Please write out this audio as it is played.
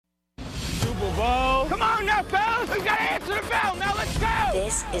Come on now, fellas. We've got to answer the bell. Now let's go.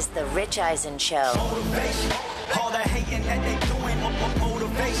 This is the Rich Eisen Show. Motivation. All that hating that they doing,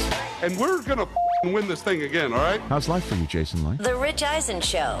 motivation. And we're going to win this thing again, all right? How's life for you, Jason Light? The Rich Eisen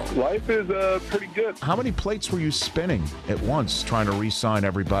Show. Life is pretty good. How many plates were you spinning at once trying to re-sign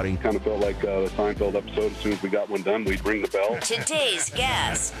everybody? Kind of felt like the Seinfeld episode. As soon as we got one done, we'd ring the bell. Today's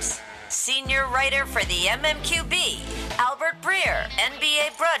guests. Senior writer for the MMQB, Albert Breer,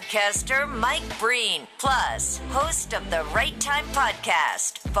 NBA broadcaster Mike Breen, plus host of the Right Time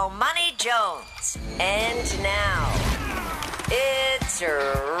podcast, Bomani Jones. And now, it's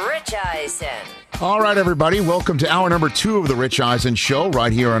Rich Eisen. All right, everybody. Welcome to hour number 2 of the Rich Eisen Show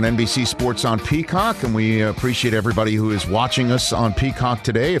right here on NBC Sports on Peacock. And we appreciate everybody who is watching us on Peacock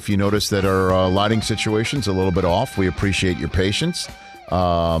today. If you notice that our lighting situation's a little bit off, we appreciate your patience.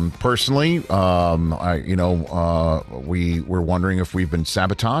 Personally, we were wondering if we've been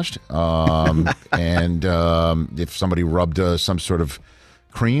sabotaged, and if somebody rubbed some sort of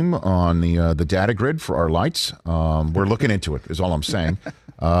cream on the data grid for our lights. We're looking into it, is all I'm saying.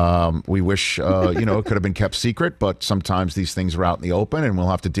 We wish, it could have been kept secret, but sometimes these things are out in the open, and we'll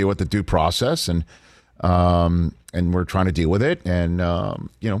have to deal with the due process, and we're trying to deal with it, and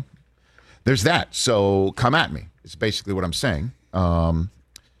there's that. So come at me. It's basically what I'm saying.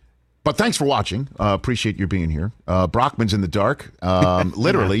 But thanks for watching. Appreciate you being here. Brockman's in the dark.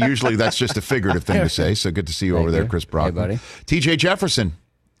 Literally, usually that's just a figurative thing to say. So good to see you over there, Chris Brockman. Hey, buddy. TJ Jefferson,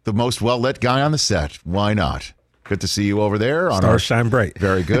 the most well-lit guy on the set. Why not? Good to see you over there. Stars shine bright.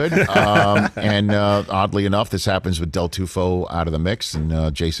 Very good. And oddly enough, this happens with Del Tufo out of the mix,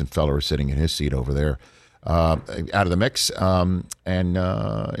 and Jason Feller is sitting in his seat over there. Out of the mix, and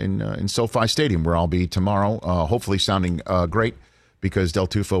in SoFi Stadium, where I'll be tomorrow, hopefully sounding great, because Del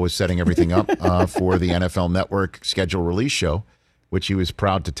Tufo is setting everything up for the NFL Network schedule release show, which he was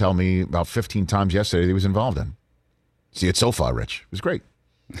proud to tell me about 15 times yesterday that he was involved in. See you at SoFi, Rich. It was great.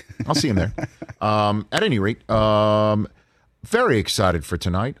 I'll see him there. At any rate, very excited for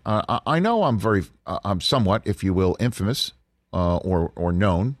tonight. I know I'm somewhat, if you will, infamous or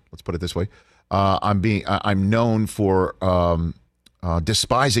known. Let's put it this way. I'm known for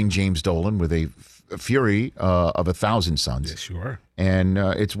despising James Dolan with a fury of 1,000 suns. Yes, you are. And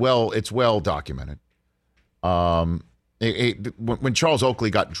it's well documented. When Charles Oakley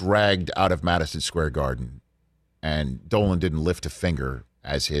got dragged out of Madison Square Garden, and Dolan didn't lift a finger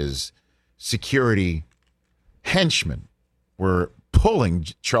as his security henchmen were pulling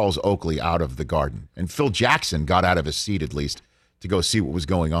Charles Oakley out of the garden, and Phil Jackson got out of his seat at least to go see what was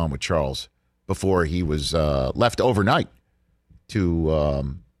going on with Charles before he was left overnight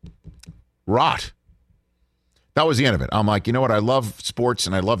to rot. That was the end of it. I'm like, you know what? I love sports,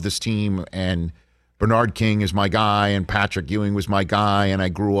 and I love this team, and Bernard King is my guy, and Patrick Ewing was my guy, and I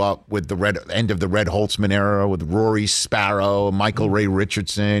grew up with the end of the Red Holtzman era with Rory Sparrow, Michael Ray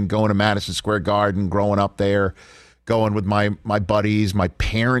Richardson, going to Madison Square Garden, growing up there, going with my buddies. My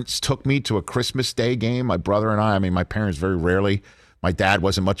parents took me to a Christmas Day game, my brother and I. I mean, my parents very rarely. My dad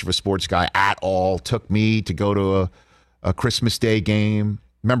wasn't much of a sports guy at all. Took me to go to a Christmas Day game.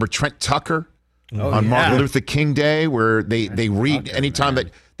 Remember Trent Tucker on Martin Luther King Day, where they read anytime that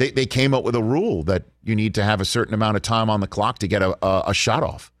they came up with a rule that you need to have a certain amount of time on the clock to get a shot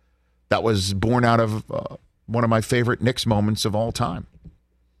off. That was born out of one of my favorite Knicks moments of all time.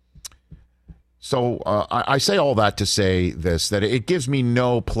 So I say all that to say this, that it gives me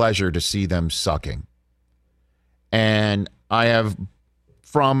no pleasure to see them sucking. And I have,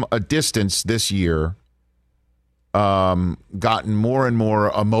 from a distance this year, gotten more and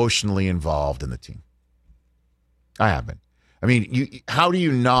more emotionally involved in the team. I have been. I mean, how do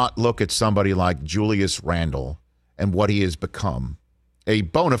you not look at somebody like Julius Randle and what he has become? A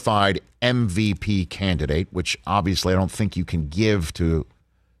bona fide MVP candidate, which obviously I don't think you can give to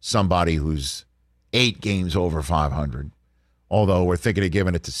somebody who's 8 games over 500. Although we're thinking of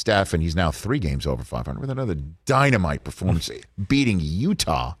giving it to Steph, and he's now 3 games over 500 with another dynamite performance, beating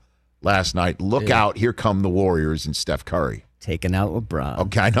Utah last night. Look out, here come the Warriors and Steph Curry. Taking out LeBron.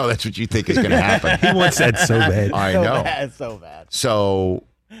 Okay, I know that's what you think is going to happen. He wants that so bad. I know. So bad. So,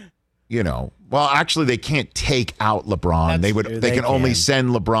 well, actually, they can't take out LeBron. They can only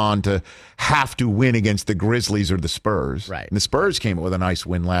send LeBron to have to win against the Grizzlies or the Spurs. Right. And the Spurs came up with a nice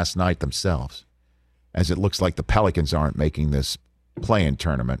win last night themselves, as it looks like the Pelicans aren't making this play-in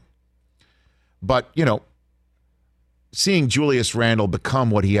tournament. But, seeing Julius Randle become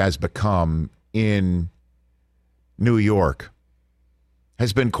what he has become in New York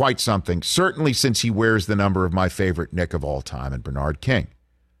has been quite something, certainly since he wears the number of my favorite Knick of all time, and Bernard King.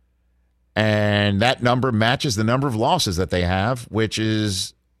 And that number matches the number of losses that they have, which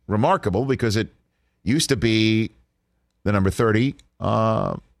is remarkable because it used to be the number 30,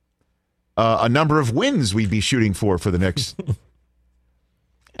 a number of wins we'd be shooting for the Knicks.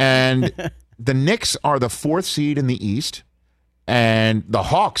 And the Knicks are the 4th seed in the East. And the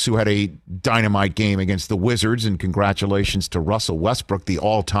Hawks, who had a dynamite game against the Wizards, and congratulations to Russell Westbrook, the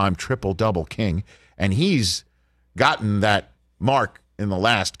all-time triple-double king. And he's gotten that mark in the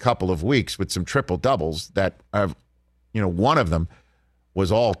last couple of weeks with some triple-doubles that have, one of them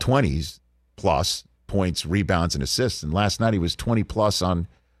was all 20s plus points, rebounds, and assists. And last night he was 20 plus on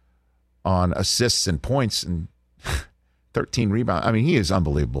assists and points and 13 rebounds. I mean, he is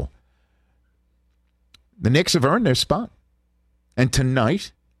unbelievable. The Knicks have earned their spot. And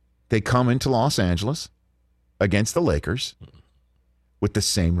tonight, they come into Los Angeles against the Lakers with the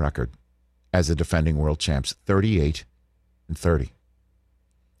same record as the defending world champs, 38-30.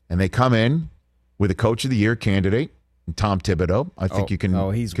 And they come in with a Coach of the Year candidate, Tom Thibodeau. I think you can.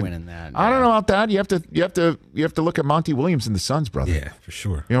 Oh, he's winning that. I don't know about that. You have to look at Monty Williams and the Suns, brother. Yeah, for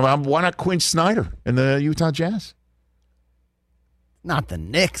sure. Why not Quinn Snyder and the Utah Jazz? Not the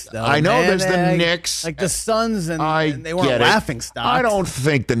Knicks, though. I know man. there's the Knicks. Like the Suns, and they weren't get it. laughing stocks. I don't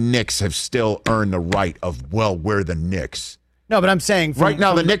think the Knicks have still earned the right of, we're the Knicks. No, but I'm saying right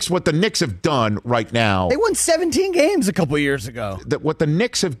now, what the Knicks have done right now. They won 17 games a couple years ago. What the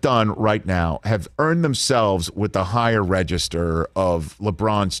Knicks have done right now have earned themselves with the higher register of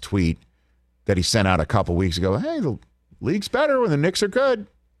LeBron's tweet that he sent out a couple weeks ago. Hey, the league's better when the Knicks are good.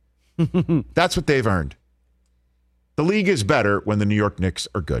 That's what they've earned. The league is better when the New York Knicks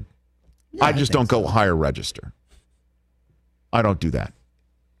are good. Yeah, I just don't go higher register. I don't do that.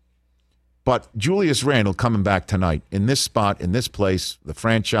 But Julius Randle coming back tonight in this spot, in this place, the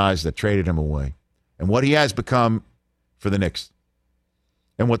franchise that traded him away, and what he has become for the Knicks,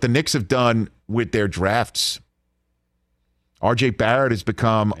 and what the Knicks have done with their drafts. R.J. Barrett has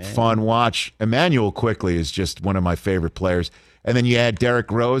become fun watch. Emmanuel Quickley is just one of my favorite players. And then you had Derrick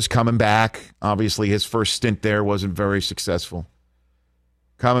Rose coming back. Obviously, his first stint there wasn't very successful.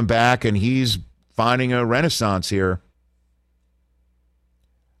 Coming back, and he's finding a renaissance here.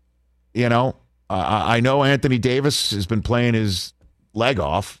 I know Anthony Davis has been playing his leg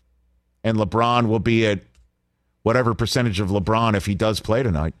off, and LeBron will be at whatever percentage of LeBron if he does play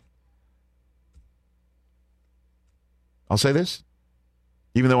tonight. I'll say this.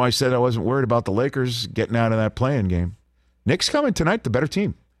 Even though I said I wasn't worried about the Lakers getting out of that play-in game. Knicks coming tonight, the better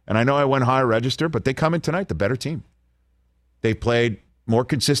team. And I know I went higher register, but they come in tonight, the better team. They played more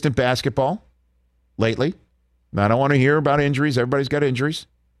consistent basketball lately. Now, I don't want to hear about injuries. Everybody's got injuries.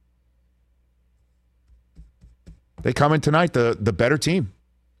 They come in tonight, the better team,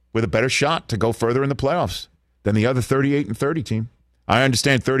 with a better shot to go further in the playoffs than the other 38-30 team. I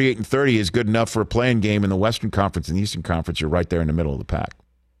understand 38-30 is good enough for a play-in game in the Western Conference and the Eastern Conference. You're right there in the middle of the pack.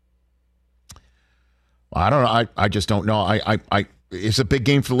 I don't know. I just don't know. It's a big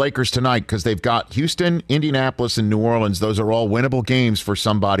game for the Lakers tonight because they've got Houston, Indianapolis, and New Orleans. Those are all winnable games for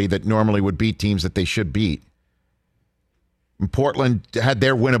somebody that normally would beat teams that they should beat. And Portland had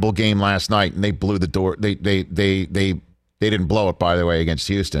their winnable game last night, and they blew the door. They didn't blow it, by the way, against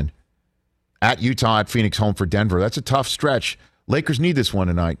Houston. At Utah, at Phoenix, home for Denver. That's a tough stretch. Lakers need this one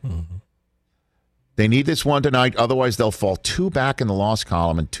tonight. Mm-hmm. They need this one tonight. Otherwise, they'll fall 2 back in the loss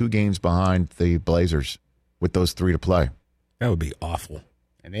column and 2 games behind the Blazers with those 3 to play. That would be awful.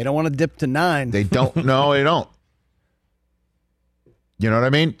 And they don't want to dip to 9. They don't. No, they don't. You know what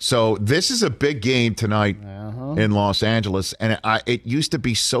I mean? So this is a big game tonight in Los Angeles. And it used to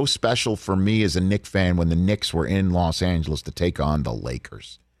be so special for me as a Knicks fan when the Knicks were in Los Angeles to take on the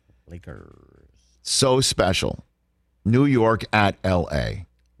Lakers. So special. New York at L.A.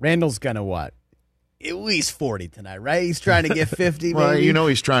 Randall's going to what? At least 40 tonight, right? He's trying to get 50, well, maybe?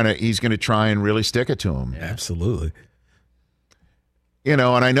 He's going to try and really stick it to him. Yeah, absolutely. And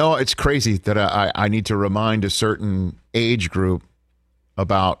I know it's crazy that I need to remind a certain age group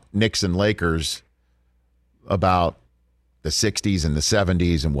about Knicks and Lakers, about the 60s and the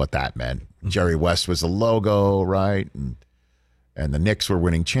 70s and what that meant. Mm-hmm. Jerry West was the logo, right? And the Knicks were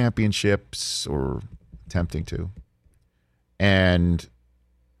winning championships or attempting to.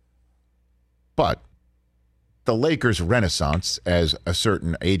 But the Lakers' renaissance as a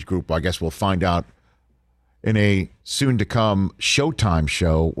certain age group, I guess we'll find out in a soon-to-come Showtime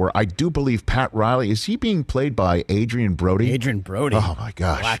show where I do believe Pat Riley, is he being played by Adrian Brody? Adrian Brody. Oh, my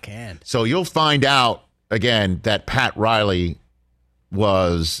gosh. Black hand. So you'll find out, again, that Pat Riley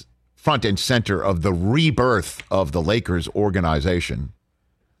was front and center of the rebirth of the Lakers organization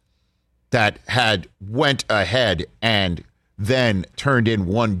that had went ahead and then turned in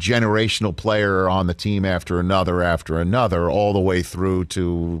one generational player on the team after another, all the way through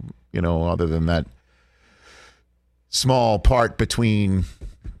to, other than that small part between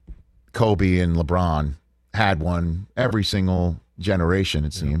Kobe and LeBron. Had one every single generation,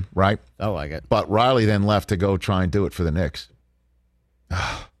 it seemed, right? I like it. But Riley then left to go try and do it for the Knicks.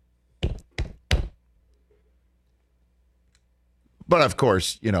 But, of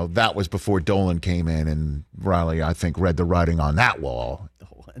course, that was before Dolan came in, and Riley, I think, read the writing on that wall.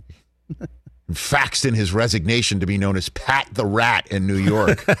 And faxed in his resignation to be known as Pat the Rat in New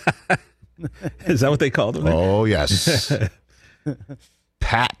York. Is that what they called him? Oh, yes.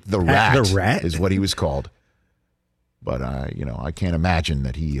 Pat the Rat. The Rat? Is what he was called. But, I can't imagine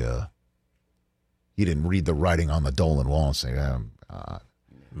that he didn't read the writing on the Dolan wall and say, I'm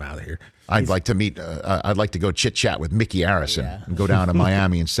out of here. I'd like to go chit-chat with Mickey Arison and go down to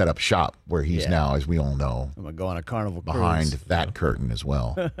Miami and set up shop where he's now, as we all know. I'm going to go on a carnival behind cruise. that curtain as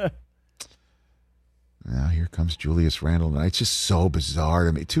well. Now here comes Julius Randle. It's just so bizarre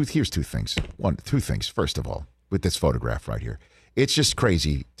to me. Here's two things. Two things. First of all, with this photograph right here. It's just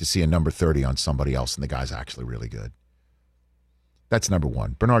crazy to see a number 30 on somebody else, and the guy's actually really good. That's number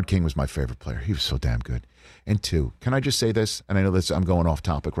one. Bernard King was my favorite player. He was so damn good. And two, can I just say this? And I know I'm going off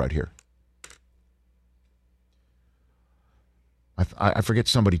topic right here. I forget,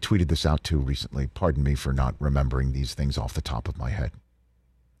 somebody tweeted this out too recently. Pardon me for not remembering these things off the top of my head.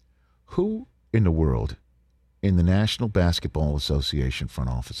 Who in the world in the National Basketball Association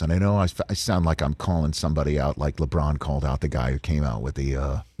front office, and I know I sound like I'm calling somebody out like LeBron called out the guy who came out with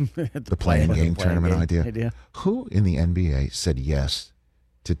the playing game tournament idea. Who in the NBA said yes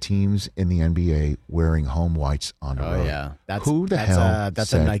to teams in the NBA wearing home whites on the road? Oh, yeah. That's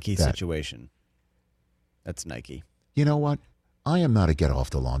said a Nike that? situation. That's Nike. You know what? I am not a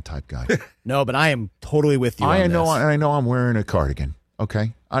get-off-the-lawn type guy. No, but I am totally with you on this. I know I'm wearing a cardigan,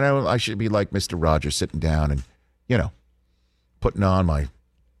 okay? I know I should be like Mr. Rogers, sitting down and, putting on my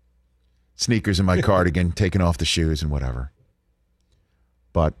sneakers and my cardigan, taking off the shoes and whatever.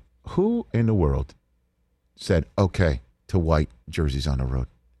 But who in the world said okay to white jerseys on the road?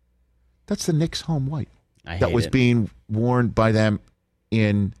 That's the Knicks home white. That was being worn by them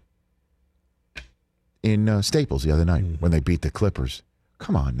in Staples the other night when they beat the Clippers.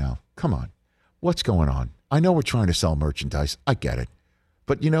 Come on now. Come on. What's going on? I know we're trying to sell merchandise. I get it.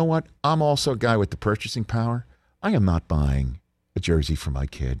 But you know what? I'm also a guy with the purchasing power. I am not buying a jersey for my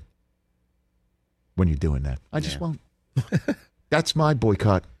kid when you're doing that. I just won't. That's my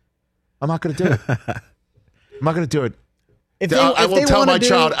boycott. I'm not going to do it. I'm not going to do it. I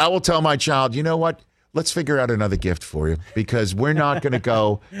will tell my child, you know what? Let's figure out another gift for you, because we're not going to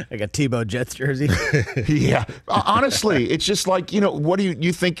go. Like a Tebow Jets jersey. Yeah. Honestly, it's just like, what do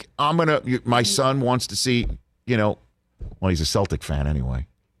you think my son wants to see, well, he's a Celtic fan anyway.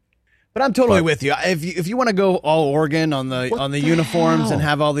 But I'm totally with you. If you want to go all Oregon on the uniforms and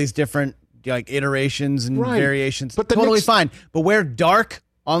have all these different iterations and variations, but totally fine. But wear dark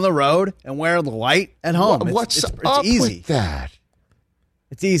on the road and wear the light at home. What's it's up easy. with that?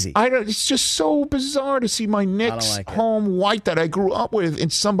 It's easy. It's just so bizarre to see my Knicks home white that I grew up with in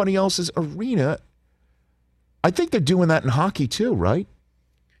somebody else's arena. I think they're doing that in hockey too, right?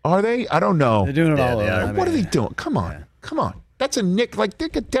 Are they? I don't know. They're doing it all over. What are they doing? Come on. Yeah. Come on. That's a Knick. Like,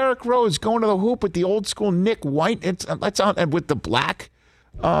 think of Derrick Rose going to the hoop with the old school Knick white. That's on, and with the black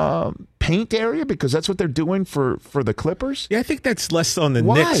paint area, because that's what they're doing for the Clippers. Yeah, I think that's less on the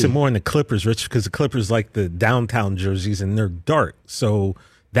Knicks and more on the Clippers, Rich, because the Clippers like the downtown jerseys and they're dark. So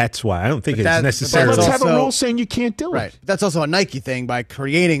that's why. I don't think it's necessarily. Let's have a rule saying you can't do it. That's also a Nike thing by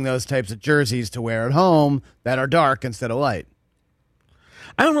creating those types of jerseys to wear at home that are dark instead of light.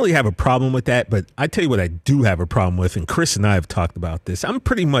 I don't really have a problem with that, but I tell you what I do have a problem with, and Chris and I have talked about this. I'm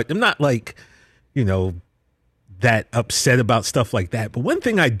not like, that upset about stuff like that. But one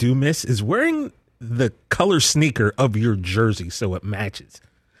thing I do miss is wearing the color sneaker of your jersey so it matches.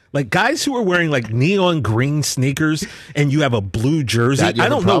 Like guys who are wearing like neon green sneakers and you have a blue jersey. I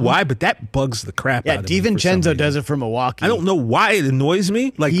don't know why, but that bugs the crap out of me. Yeah, DiVincenzo does it for Milwaukee. I don't know why it annoys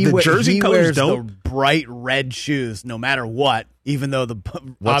me. Like the jersey colors don't. The bright red shoes no matter what, even though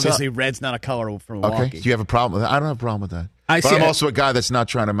obviously red's not a color for Milwaukee. Okay, do you have a problem with that? I don't have a problem with that. I'm also a guy that's not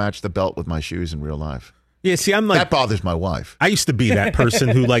trying to match the belt with my shoes in real life. Yeah, see, I'm like that bothers my wife. I used to be that person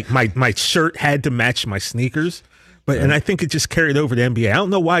who like my shirt had to match my sneakers, and I think it just carried over to NBA. I don't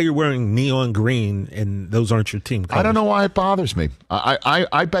know why you're wearing neon green and those aren't your team colors. I don't know why it bothers me.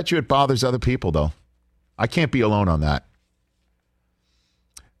 I bet you it bothers other people though. I can't be alone on that.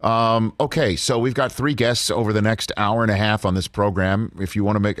 Okay, so we've got 3 guests over the next hour and a half on this program. If you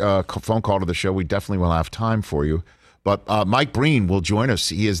want to make a phone call to the show, we definitely will have time for you. But Mike Breen will join us.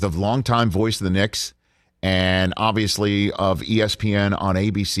 He is the longtime voice of the Knicks. and obviously of ESPN on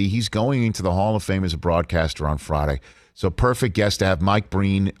ABC. He's going into the Hall of Fame as a broadcaster on Friday. So perfect guest to have Mike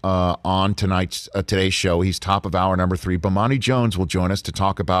Breen on today's show. He's top of hour number 3. Bomani Jones will join us to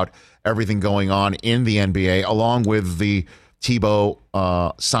talk about everything going on in the NBA, along with the Tebow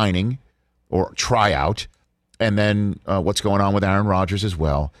signing or tryout, and then what's going on with Aaron Rodgers as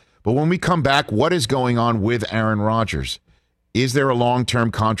well. But when we come back, what is going on with Aaron Rodgers? Is there a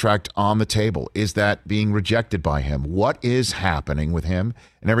long-term contract on the table? Is that being rejected by him? What is happening with him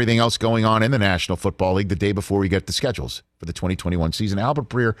and everything else going on in the National Football League the day before we get the schedules for the 2021 season? Albert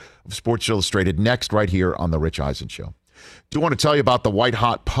Breer of Sports Illustrated next right here on The Rich Eisen Show. Do want to tell you about the White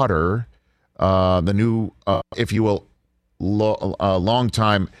Hot Putter, the new, if you will,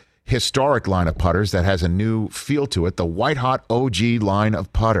 long-time historic line of putters that has a new feel to it, the White Hot OG line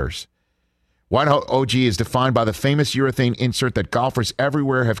of putters. White Hot OG is defined by the famous urethane insert that golfers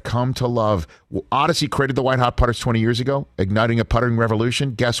everywhere have come to love. Odyssey created the White Hot putters 20 years ago, igniting a puttering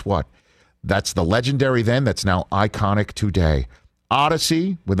revolution. Guess what? That's the legendary then that's now iconic today.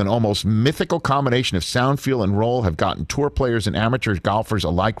 Odyssey, with an almost mythical combination of sound, feel, and roll, have gotten tour players and amateur golfers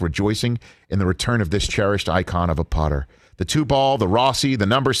alike rejoicing in the return of this cherished icon of a putter. The 2-ball, the Rossi, the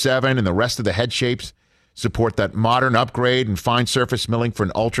number 7, and the rest of the head shapes support that modern upgrade and fine surface milling for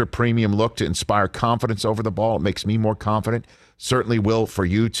an ultra-premium look to inspire confidence over the ball. It makes me more confident. Certainly will for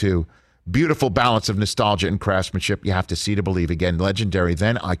you too. Beautiful balance of nostalgia and craftsmanship. You have to see to believe. Again, legendary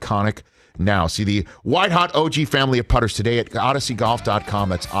then, iconic now. See the White Hot OG family of putters today at odysseygolf.com.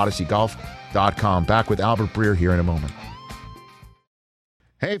 That's odysseygolf.com. Back with Albert Breer here in a moment.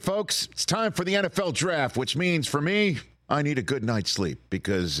 Hey, folks, it's time for the NFL draft, which means for me, I need a good night's sleep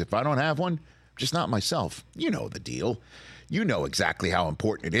because if I don't have one, just not myself. You know the deal. You know exactly how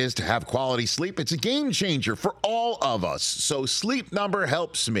important it is to have quality sleep. It's a game changer for all of us. So Sleep Number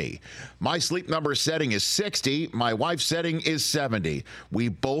helps me. My Sleep Number setting is 60. My wife's setting is 70. We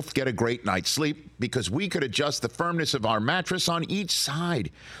both get a great night's sleep because we could adjust the firmness of our mattress on each side.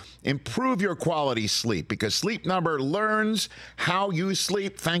 Improve your quality sleep because Sleep Number learns how you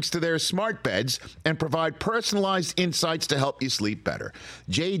sleep thanks to their smart beds and provide personalized insights to help you sleep better.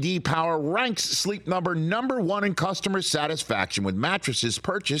 J.D. Power ranks Sleep Number #1 in customer satisfaction with mattresses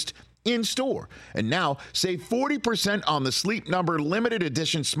purchased in-store. And now, save 40% on the Sleep Number limited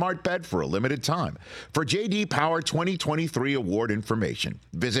edition smart bed for a limited time. For J.D. Power 2023 award information,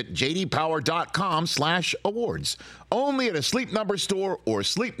 visit jdpower.com/awards. Only at a Sleep Number store or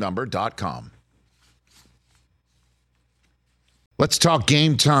sleepnumber.com. Let's talk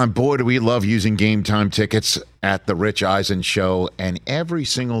Game Time. Boy, do we love using Game Time tickets at the Rich Eisen Show. And every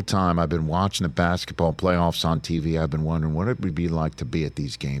single time I've been watching the basketball playoffs on TV, I've been wondering what it would be like to be at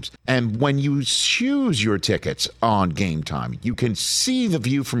these games. And when you choose your tickets on Game Time, you can see the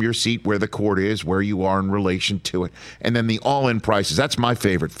view from your seat where the court is, where you are in relation to it. And then the all-in prices. That's my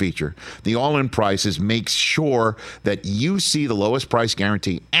favorite feature. The all-in prices makes sure that you see the lowest price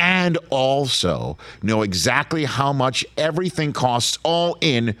guarantee and also know exactly how much everything costs all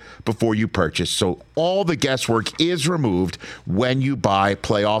in before you purchase. So all the guesswork is removed when you buy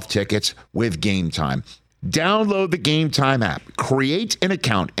playoff tickets with Game Time. Download the Game Time app, create an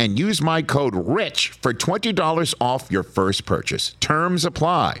account, and use my code RICH for $20 off your first purchase. Terms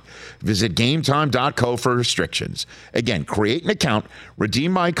apply. Visit GameTime.co for restrictions. Again, create an account,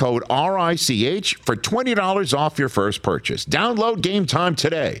 redeem my code RICH for $20 off your first purchase. Download Game Time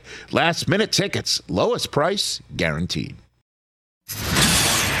today. Last minute tickets, lowest price guaranteed.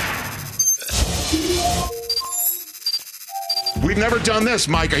 We've never done this,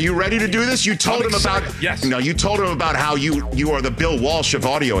 Mike. Are you ready to do this? You told him about yes. No, you told him about how you are the Bill Walsh of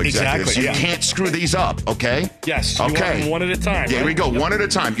audio executives. Exactly, you can't screw these up, okay? Yes. Okay. You want them one at a time. Here right? we go, one at a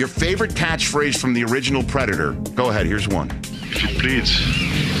time. Your favorite catchphrase from the original Predator. Go ahead. Here's one. If it bleeds,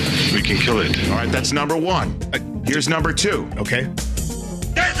 we can kill it. All right, that's number 1. Here's number 2. Okay.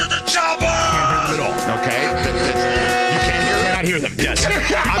 Get to the chopper! Can't hear them at all. Okay. You can't hear Cannot hear them. Yes.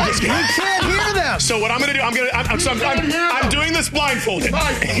 I'm just kidding. You can't hear them. So what I'm going to do, I'm doing this blindfolded.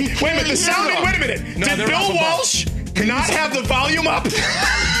 Wait a minute, the sound. Wait a minute. Did Bill Walsh not have the volume up? Did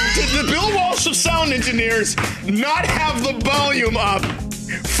the Bill Walsh of sound engineers not have the volume up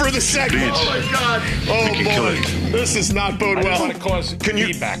for the segment? Oh my God! Oh boy, this is not bode well. want to cause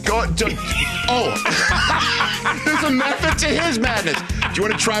feedback. There's a method to his madness. Do you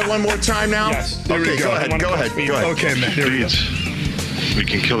want to try one more time now? Yes. Okay, go ahead. Okay, man. Here we go. We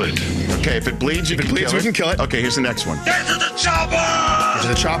can kill it. Okay, if it bleeds, you can kill it. We can kill it. Okay, here's the next one. Get to the chopper! Is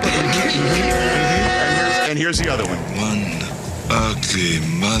it a chopper? And here's the other one. One ugly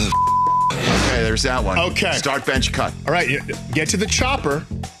mother. Okay, there's that one. Okay. Start, bench, cut. All right, get to the chopper.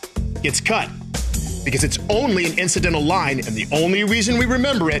 It's cut. because it's only an incidental line, and the only reason we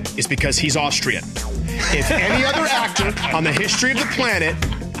remember it is because he's Austrian. If any other actor on the history of the planet,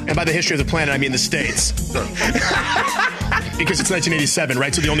 and by the history of the planet, I mean the States, because it's 1987,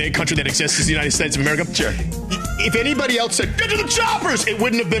 right? So the only country that exists is the United States of America. Sure. If anybody else said, "Get to the choppers," it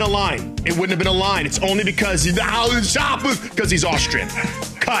wouldn't have been a line. It wouldn't have been a line. It's only because he's Austrian.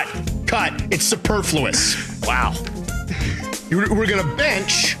 Cut. It's superfluous. Wow. We're gonna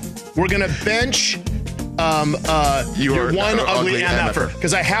bench. Your one ugly MFer,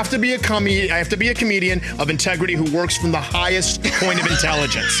 because I have to be a comedian of integrity who works from the highest point of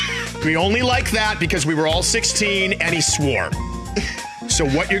intelligence. We only like that because we were all 16 and he swore. So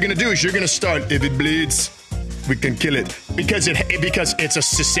what you're gonna do is you're gonna start, if it bleeds, we can kill it, because it's a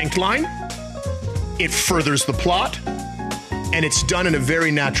succinct line, it furthers the plot, and it's done in a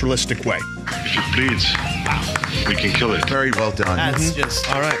very naturalistic way. If it bleeds, we can kill it. Very well done. That's just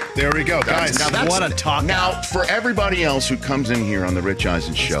all right. There we go, guys. What a talk. Now, for everybody else who comes in here on the Rich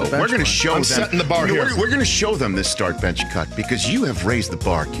Eisen show, we're going to show them. Setting the bar here. We're going to show them this start bench cut because you have raised the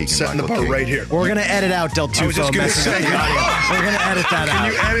bar, Keegan. Setting the bar right here. We're going to edit out Del Tufo messing up the audio. We're going to edit that out.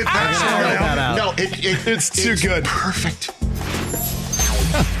 Can you edit that out? No, it's too good. Perfect.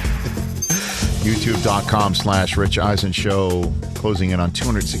 YouTube.com/Rich Eisen Show, closing in on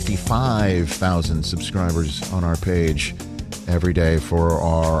 265,000 subscribers on our page every day for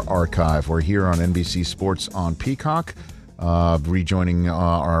our archive. We're here on NBC Sports on Peacock. Rejoining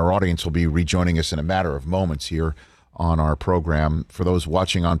our audience will be rejoining us in a matter of moments here on our program. For those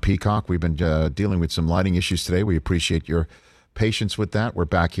watching on Peacock, we've been dealing with some lighting issues today. We appreciate your patience with that. We're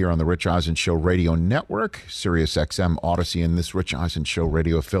back here on the Rich Eisen Show Radio Network, Sirius XM, Odyssey, and this Rich Eisen Show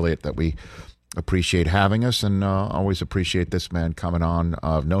radio affiliate that we appreciate having us, and always appreciate this man coming on.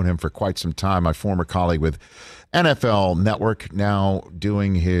 I've known him for quite some time. My former colleague with NFL Network, now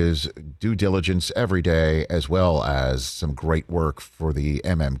doing his due diligence every day, as well as some great work for the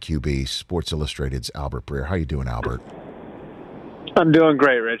MMQB, Sports Illustrated's Albert Breer. How you doing, Albert? I'm doing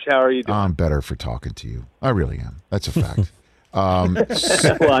great, Rich. How are you doing? I'm better for talking to you. I really am. That's a fact. Well,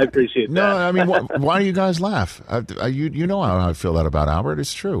 I appreciate that. No, I mean, why do you guys laugh? You know how I feel that about Albert.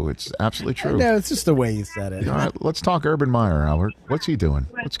 It's true. It's absolutely true. No, it's just the way you said it. All right, let's talk Urban Meyer, Albert. What's he doing?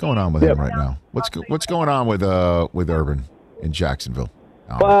 What's going on with him right now? What's going on with Urban in Jacksonville,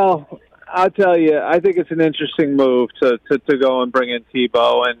 Albert? Well, I'll tell you, I think it's an interesting move to go and bring in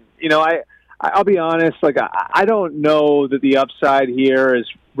Tebow. And, I'll be honest, I don't know that the upside here is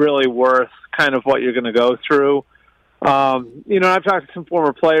really worth kind of what you're going to go through. I've talked to some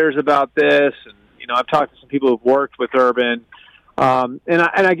former players about this, and, I've talked to some people who've worked with Urban. And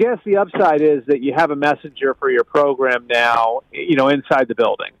I guess the upside is that you have a messenger for your program now, inside the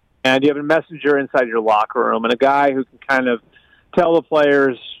building. And you have a messenger inside your locker room, and a guy who can kind of tell the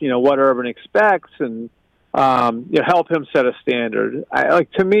players, what Urban expects and, help him set a standard.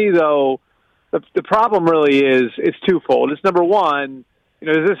 To me, though, the problem really is it's twofold. It's number one,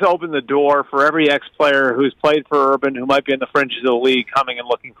 does this open the door for every ex-player who's played for Urban who might be in the fringes of the league coming and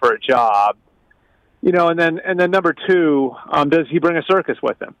looking for a job? And then number two, does he bring a circus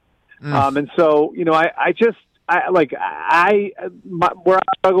with him? And so, where I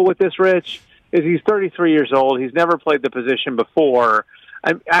struggle with this, Rich, is he's 33 years old. He's never played the position before.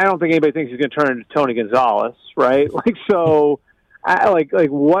 I don't think anybody thinks he's going to turn into Tony Gonzalez, right? What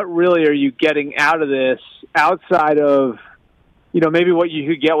really are you getting out of this outside of, maybe what you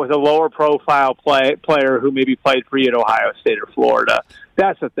could get with a lower profile player who maybe played for you at Ohio State or Florida?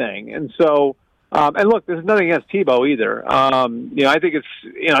 That's the thing. And so, and look, there's nothing against Tebow either. I think it's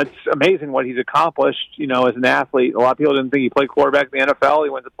amazing what he's accomplished, as an athlete. A lot of people didn't think he played quarterback in the NFL. He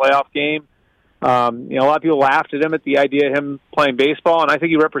went to the playoff game. A lot of people laughed at him at the idea of him playing baseball, and I think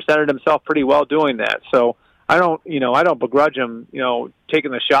he represented himself pretty well doing that. So I don't begrudge him,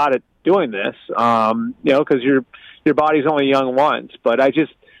 taking the shot at doing this, because your body's only young once. But I guess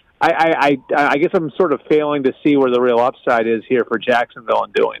I'm sort of failing to see where the real upside is here for Jacksonville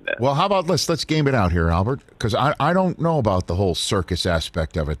in doing this. Well, how about let's game it out here, Albert, because I don't know about the whole circus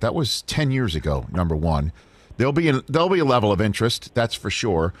aspect of it. That was 10 years ago. Number one, there'll be a level of interest, that's for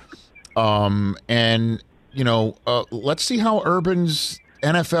sure. Let's see how Urban's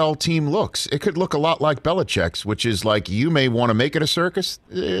NFL team looks. It could look a lot like Belichick's, which is like, you may want to make it a circus.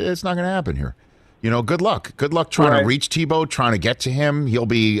 It's not going to happen here. Good luck. Good luck trying to reach Tebow, trying to get to him. He'll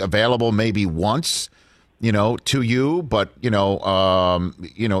be available maybe once, to you, but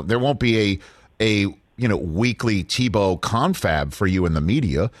there won't be a weekly Tebow confab for you in the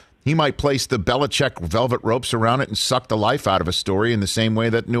media. He might place the Belichick velvet ropes around it and suck the life out of a story in the same way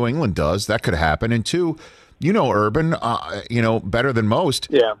that New England does. That could happen. And two, You know Urban, better than most.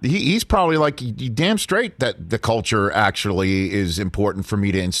 Yeah. He's probably like, damn straight that the culture actually is important for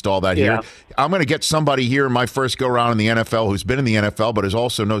me to install that here. I'm going to get somebody here in my first go-around in the NFL who's been in the NFL but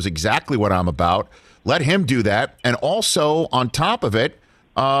also knows exactly what I'm about. Let him do that. And also, on top of it,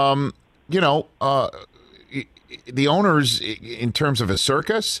 the owners, in terms of a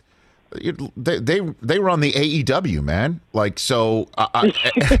circus, they run the AEW, man. Like, so,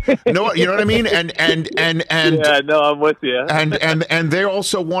 you know what I mean? And yeah, no, I'm with you. and they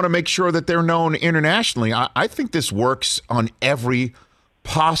also want to make sure that they're known internationally. I think this works on every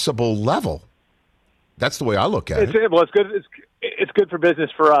possible level. That's the way I look at it. Well, it's good. It's good for business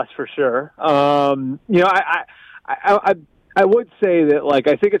for us, for sure. I would say that, like,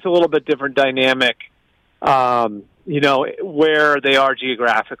 I think it's a little bit different dynamic, where they are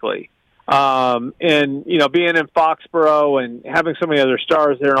geographically. And, being in Foxborough and having so many other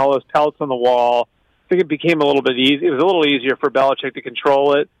stars there and all those pelts on the wall, I think it became a little bit easy. It was a little easier for Belichick to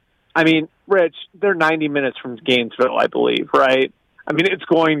control it. I mean, Rich, they're 90 minutes from Gainesville, I believe, right? I mean, it's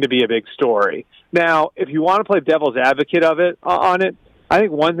going to be a big story. Now, if you want to play devil's advocate on it, I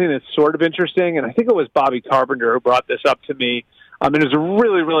think one thing that's sort of interesting, and I think it was Bobby Carpenter who brought this up to me, and it was a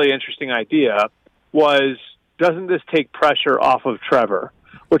really, really interesting idea, was, doesn't this take pressure off of Trevor?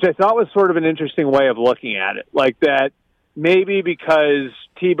 Which I thought was sort of an interesting way of looking at it. Like that maybe because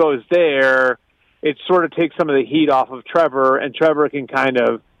Tebow's there, it sort of takes some of the heat off of Trevor, and Trevor can kind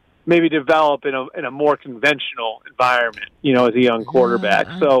of maybe develop in a more conventional environment, as a young quarterback.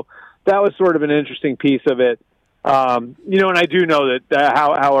 So that was sort of an interesting piece of it. And I do know that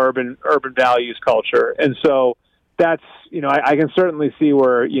how Urban values culture. And so that's, I can certainly see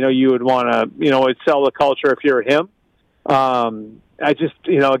where, you would want to, sell the culture if you're him. I just,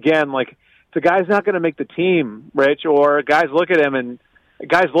 again, like, the guy's not going to make the team, Rich, or guys look at him and he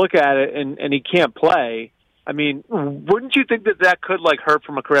can't play. I mean, wouldn't you think that could, like, hurt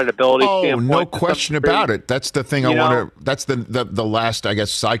from a credibility standpoint? No question about it. That's the thing that's the last, I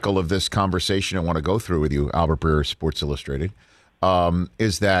guess, cycle of this conversation I want to go through with you, Albert Breer, Sports Illustrated,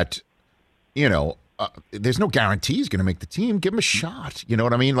 is that, there's no guarantee he's going to make the team. Give him a shot. You know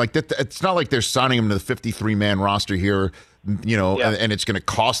what I mean? Like, that, it's not like they're signing him to the 53-man roster here, and it's going to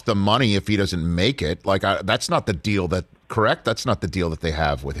cost them money if he doesn't make it. Like, that's not the deal correct? That's not the deal that they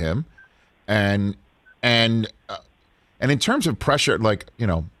have with him. And in terms of pressure, like,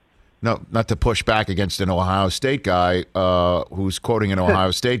 no, not to push back against an Ohio State guy who's quoting an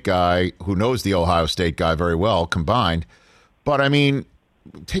Ohio State guy who knows the Ohio State guy very well combined. But, I mean,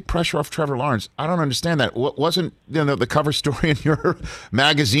 take pressure off Trevor Lawrence. I don't understand that. What wasn't the cover story in your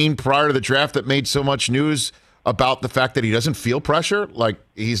magazine prior to the draft that made so much news about the fact that he doesn't feel pressure? Like,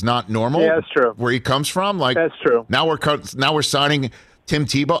 he's not normal? Yeah, that's true. Where he comes from? Like, that's true. Now we're signing Tim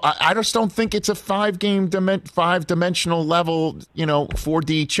Tebow. I just don't think it's a five-dimensional level,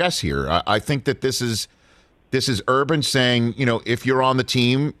 4D chess here. I think that this is Urban saying, if you're on the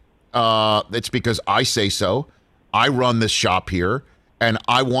team, it's because I say so. I run this shop here, and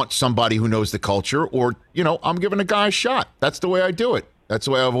I want somebody who knows the culture, or, I'm giving a guy a shot. That's the way I do it. That's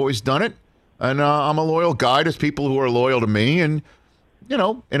the way I've always done it. And I'm a loyal guy to people who are loyal to me. And,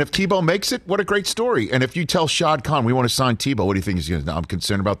 and if Tebow makes it, what a great story. And if you tell Shad Khan, we want to sign Tebow, what do you think he's going to do? I'm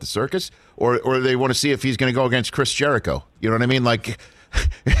concerned about the circus? Or they want to see if he's going to go against Chris Jericho. You know what I mean? Like,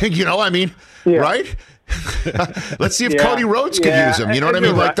 right? Let's see if Cody Rhodes could use him. You know what I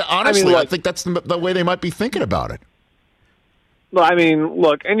mean? Like, honestly, I think that's the way they might be thinking about it. Well, I mean,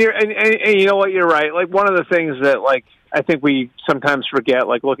 look, and you know what? You're right. Like, one of the things that, like, I think we sometimes forget,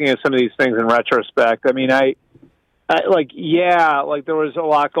 like, looking at some of these things in retrospect. I mean, there was a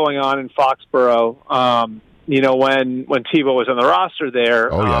lot going on in Foxborough. When Tebow was on the roster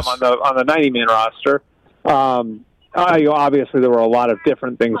there, on the 90-man roster. Obviously there were a lot of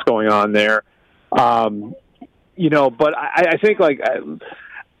different things going on there. But I think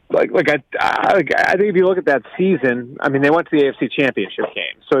I think if you look at that season, I mean, they went to the AFC Championship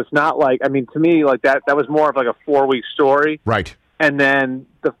game. So it's not like, I mean, to me, like, that was more of like a 4-week story. Right. And then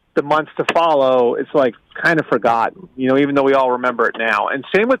the months to follow, it's like kind of forgotten, even though we all remember it now. And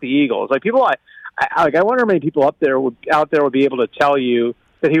same with the Eagles. Like, people, I wonder how many people out there would be able to tell you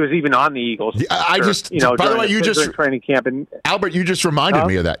that he was even on the Eagles. By the way, during training camp. And Albert, you just reminded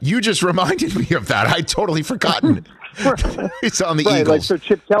me of that. You just reminded me of that. I'd totally forgotten. It's on the Eagles. Like, so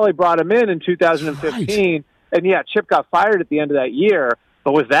Chip Kelly brought him in 2015, right. And Chip got fired at the end of that year.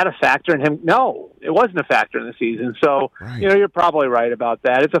 But was that a factor in him? No, it wasn't a factor in the season. So, right. You're probably right about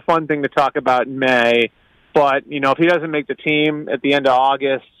that. It's a fun thing to talk about in May. But, if he doesn't make the team at the end of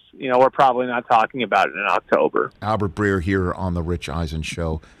August, we're probably not talking about it in October. Albert Breer here on the Rich Eisen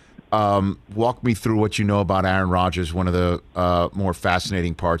Show. Walk me through what you know about Aaron Rodgers. One of the more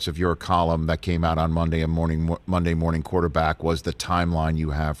fascinating parts of your column that came out on Monday Morning Quarterback was the timeline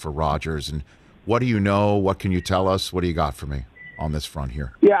you have for Rodgers. And what do you know? What can you tell us? What do you got for me on this front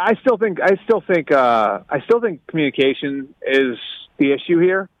here? Yeah, I still think communication is the issue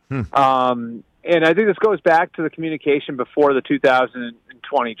here. And I think this goes back to the communication before the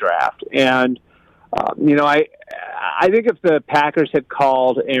 2020 draft. And I think if the Packers had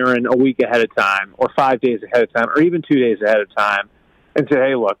called Aaron a week ahead of time, or 5 days ahead of time, or even 2 days ahead of time, and said,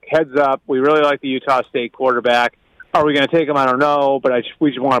 "Hey, look, heads up, we really like the Utah State quarterback. Are we going to take him? I don't know, but we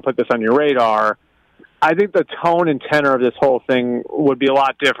just want to put this on your radar." I think the tone and tenor of this whole thing would be a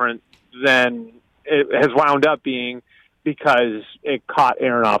lot different than it has wound up being, because it caught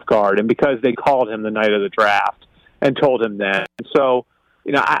Aaron off guard and because they called him the night of the draft and told him that. So,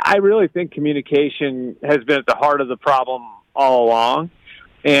 I really think communication has been at the heart of the problem all along.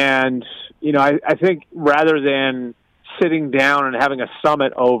 And, I think rather than sitting down and having a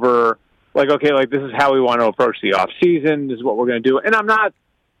summit over, this is how we want to approach the off season, this is what we're going to do. And I'm not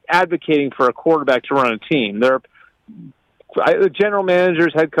advocating for a quarterback to run a team. The general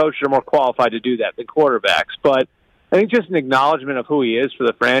managers, head coaches are more qualified to do that than quarterbacks. But I think just an acknowledgement of who he is for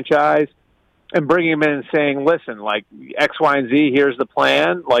the franchise and bringing him in and saying, listen, X, Y, and Z, here's the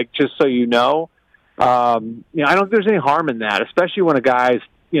plan, just so you know. I don't think there's any harm in that, especially when a guy's,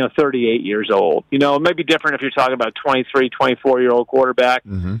 38 years old. It may be different if you're talking about a 23, 24-year-old quarterback.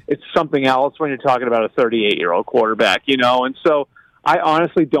 Mm-hmm. It's something else when you're talking about a 38-year-old quarterback, And so I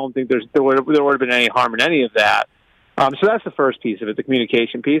honestly don't think there would have been any harm in any of that. So that's the first piece of it, the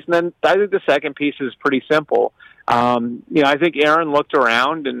communication piece. And then I think the second piece is pretty simple. I think Aaron looked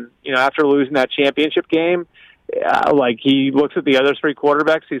around and, after losing that championship game, he looks at the other three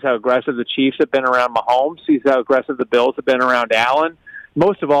quarterbacks, sees how aggressive the Chiefs have been around Mahomes, sees how aggressive the Bills have been around Allen.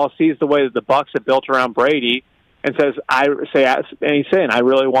 Most of all, sees the way that the Bucs have built around Brady and says, he's saying, I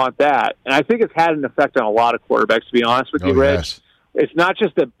really want that. And I think it's had an effect on a lot of quarterbacks, to be honest with you, Rich. Yes. It's not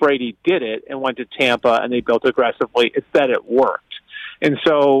just that Brady did it and went to Tampa and they built aggressively, it's that it worked. And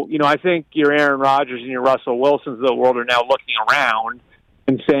so, I think your Aaron Rodgers and your Russell Wilsons of the world are now looking around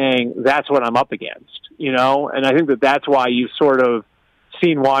and saying, that's what I'm up against, And I think that's why you've sort of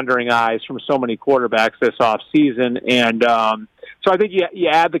seen wandering eyes from so many quarterbacks this offseason. And so I think you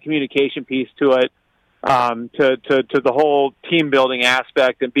add the communication piece to it, to the whole team-building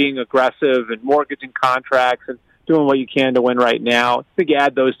aspect and being aggressive and mortgaging contracts and doing what you can to win right now. I think you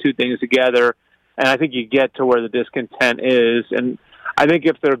add those two things together, and I think you get to where the discontent is. And I think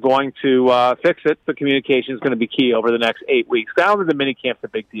if they're going to fix it, the communication is going to be key over the next 8 weeks. I don't think the minicamp's a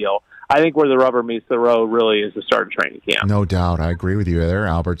big deal. I think where the rubber meets the road really is the start of training camp. No doubt. I agree with you there,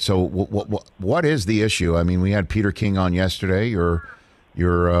 Albert. So what is the issue? I mean, we had Peter King on yesterday. You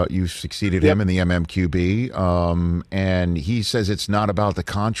succeeded him in the MMQB, and he says it's not about the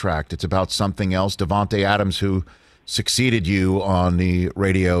contract. It's about something else. Devontae Adams, who succeeded you on the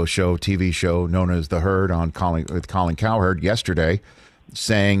radio show, TV show known as The Herd with Colin Cowherd yesterday,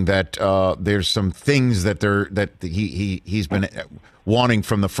 saying that there's some things that he's been wanting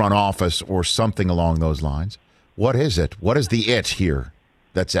from the front office or something along those lines. What is it? What is the it here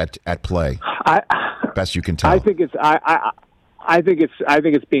that's at play? Best you can tell. I think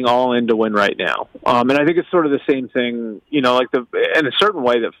it's being all in to win right now, and I think it's sort of the same thing, in a certain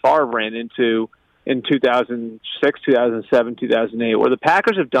way that Favre ran into in 2006, 2007, 2008, where the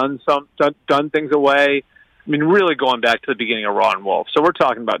Packers have done things away. I mean, really going back to the beginning of Ron Wolf. So we're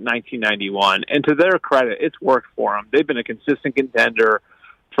talking about 1991, and to their credit, it's worked for them. They've been a consistent contender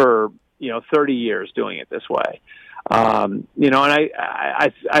for 30 years doing it this way. And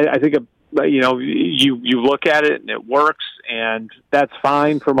I think you look at it and it works, and that's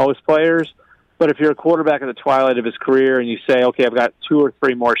fine for most players. But if you're a quarterback at the twilight of his career and you say, okay, I've got 2 or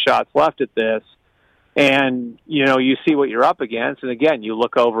 3 more shots left at this, and you see what you're up against, and again, you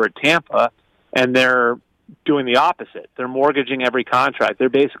look over at Tampa, and they're doing the opposite. They're mortgaging every contract. They're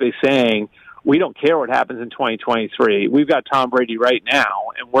basically saying, we don't care what happens in 2023. We've got Tom Brady right now,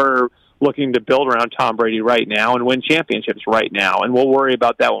 and we're looking to build around Tom Brady right now and win championships right now, and we'll worry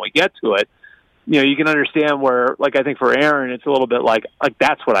about that when we get to it. You can understand where, I think for Aaron, it's a little bit like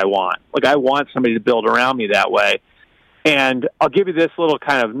that's what I want. I want somebody to build around me that way. And I'll give you this little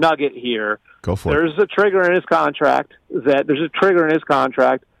kind of nugget here. Go for it. There's a trigger in his contract.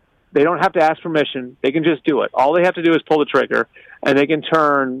 They don't have to ask permission. They can just do it. All they have to do is pull the trigger, and they can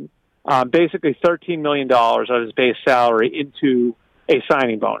turn basically $13 million of his base salary into a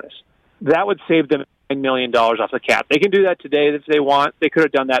signing bonus. That would save them $9 million off the cap. They can do that today if they want. They could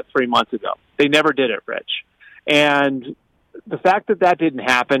have done that 3 months ago. They never did it, Rich. And the fact that didn't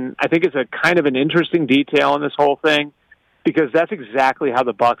happen, I think is a kind of an interesting detail in this whole thing, because that's exactly how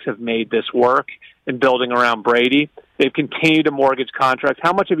the Bucs have made this work in building around Brady. They've continued to mortgage contracts.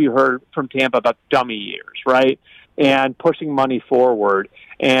 How much have you heard from Tampa about dummy years, right? And pushing money forward.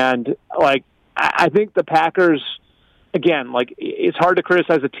 And, like, I think the Packers, again, like, it's hard to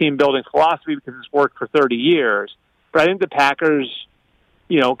criticize a team-building philosophy because it's worked for 30 years. But I think the Packers,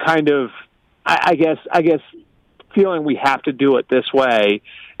 kind of, I guess, feeling we have to do it this way,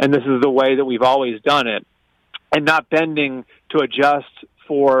 and this is the way that we've always done it, and not bending to adjust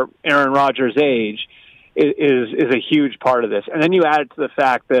for Aaron Rodgers' age is a huge part of this. And then you add it to the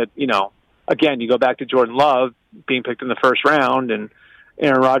fact that, again, you go back to Jordan Love being picked in the first round, and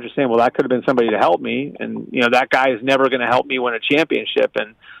Aaron Rodgers saying, well, that could have been somebody to help me. And, that guy is never going to help me win a championship.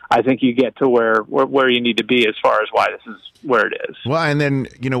 And I think you get to where you need to be as far as why this is where it is. Well, and then,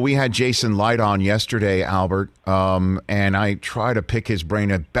 we had Jason Light on yesterday, Albert, and I try to pick his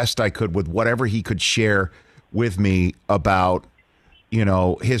brain as best I could with whatever he could share with me about,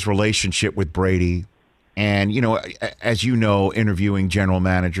 his relationship with Brady. And, as interviewing general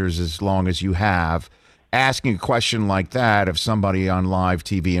managers as long as you have, asking a question like that of somebody on live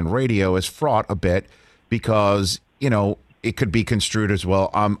TV and radio is fraught a bit because, it could be construed as, well,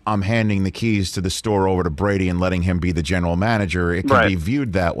 I'm handing the keys to the store over to Brady and letting him be the general manager. It can be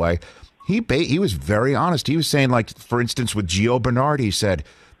viewed that way. He was very honest. He was saying, like, for instance, with Gio Bernard, he said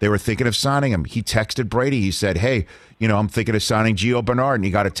they were thinking of signing him. He texted Brady. He said, hey, I'm thinking of signing Gio Bernard. And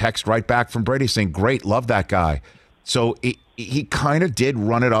he got a text right back from Brady saying, great, love that guy. So he kind of did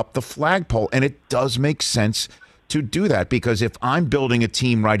run it up the flagpole. And it does make sense to do that, because if I'm building a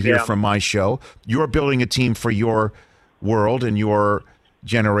team right here from my show, you're building a team for your world and you're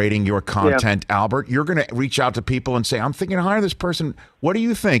generating your content, Albert, you're going to reach out to people and say, I'm thinking to hire this person. What do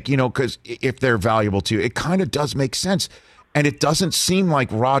you think? Because if they're valuable to you, it kind of does make sense. And it doesn't seem like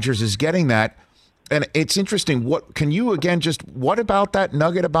Rodgers is getting that. And it's interesting. What about that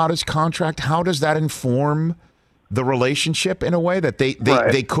nugget about his contract? How does that inform the relationship in a way that they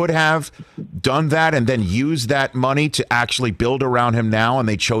could have done that and then use that money to actually build around him now, and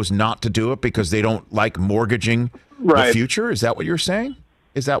they chose not to do it because they don't like mortgaging the future? Is that what you're saying?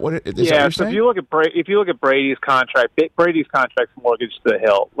 Is that what it is? Yeah. So if you look at Brady's contract's mortgaged to the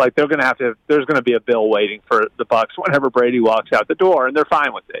hilt. Like, there's going to be a bill waiting for the Bucs whenever Brady walks out the door, and they're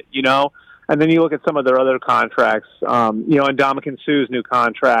fine with it, And then you look at some of their other contracts, and Ndamukong Suh's new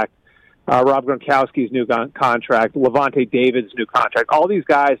contract, Rob Gronkowski's new contract, Levante David's new contract, all these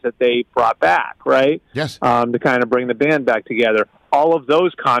guys that they brought back, right? Yes. To kind of bring the band back together. All of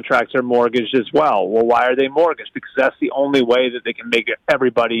those contracts are mortgaged as well. Well, why are they mortgaged? Because that's the only way that they can make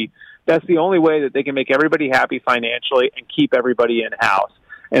everybody happy financially and keep everybody in-house.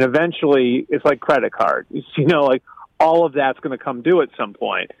 And eventually, it's like credit cards. Like, all of that's going to come due at some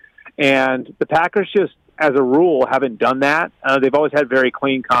point. And the Packers just, as a rule, haven't done that. They've always had very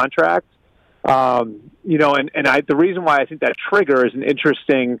clean contracts. The reason why I think that trigger is an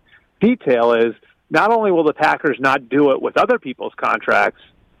interesting detail is not only will the Packers not do it with other people's contracts,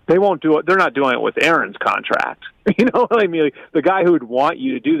 they won't do it. They're not doing it with Aaron's contract. I mean? Like, the guy who would want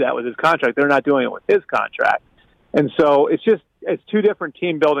you to do that with his contract, they're not doing it with his contract. And so it's two different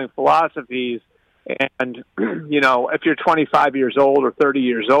team building philosophies. And, if you're 25 years old or 30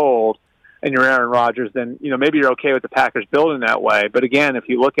 years old and you're Aaron Rodgers, then, maybe you're okay with the Packers building that way. But again, if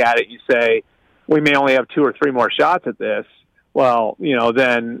you look at it, you say, we may only have 2 or 3 more shots at this. Well,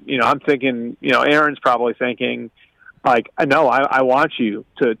 then, I'm thinking, Aaron's probably thinking, like, no, I want you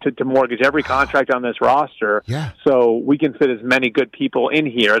to mortgage every contract on this roster so we can fit as many good people in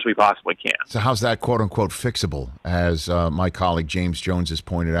here as we possibly can. So how's that quote-unquote fixable, as my colleague James Jones has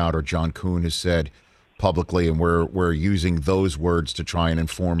pointed out, or John Kuhn has said publicly, and we're using those words to try and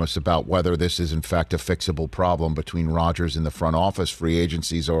inform us about whether this is, in fact, a fixable problem between Rodgers and the front office. Free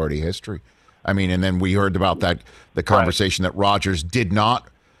agency is already history. I mean, and then we heard about the conversation that Rodgers did not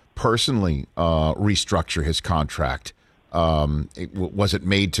personally restructure his contract. Was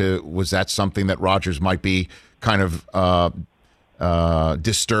that something that Rodgers might be kind of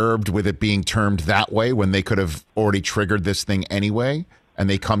disturbed with it being termed that way when they could have already triggered this thing anyway? And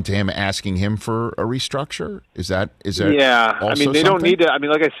they come to him asking him for a restructure? Is that yeah. I mean, they don't need to. I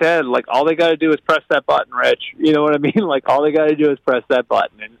mean, like I said, like, all they got to do is press that button, Rich. You know what I mean? Like, all they got to do is press that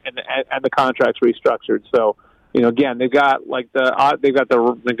button, and the contract's restructured. So, again, they've got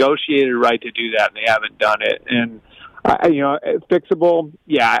the negotiated right to do that, and they haven't done it. And fixable.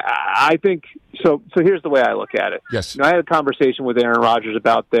 Yeah, I think so. So here's the way I look at it. Yes. I had a conversation with Aaron Rodgers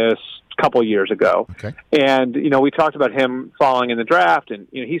about this couple years ago. Okay. And, we talked about him falling in the draft, and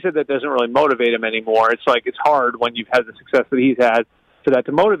he said that doesn't really motivate him anymore. It's like it's hard when you've had the success that he's had for that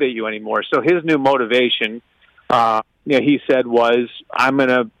to motivate you anymore. So his new motivation, he said was, I'm going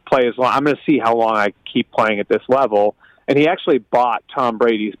to play I'm going to see how long I keep playing at this level. And he actually bought Tom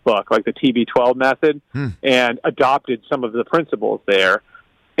Brady's book, like the TB12 method, and adopted some of the principles there.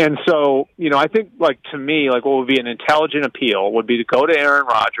 And so, I think, to me, what would be an intelligent appeal would be to go to Aaron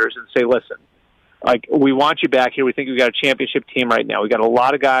Rodgers and say, listen, we want you back here. We think we've got a championship team right now. We've got a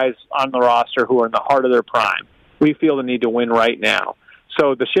lot of guys on the roster who are in the heart of their prime. We feel the need to win right now.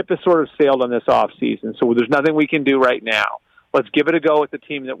 So the ship has sort of sailed on this offseason. So there's nothing we can do right now. Let's give it a go with the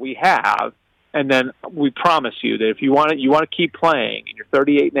team that we have. And then we promise you that if you want to keep playing, and you're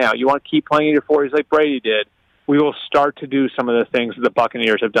 38 now, you want to keep playing in your 40s like Brady did, we will start to do some of the things that the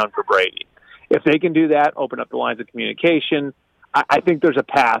Buccaneers have done for Brady. If they can do that, open up the lines of communication, I think there's a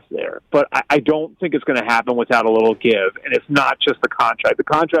path there. But I don't think it's going to happen without a little give. And it's not just the contract. The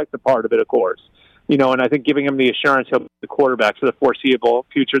contract's a part of it, of course. And I think giving him the assurance he'll be the quarterback for the foreseeable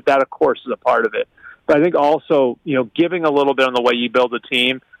future, that, of course, is a part of it. But I think also, giving a little bit on the way you build a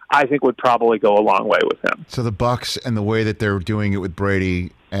team, I think would probably go a long way with him. So the Bucs and the way that they're doing it with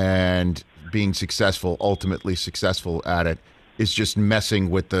Brady and being successful, ultimately successful at it, is just messing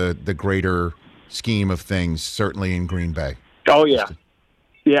with the greater scheme of things, certainly in Green Bay. Oh, yeah.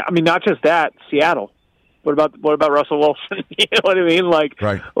 Yeah, I mean, not just that, Seattle. What about Russell Wilson? You know what I mean?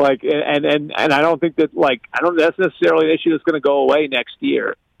 Right. And I don't think that, that's necessarily an issue that's going to go away next year.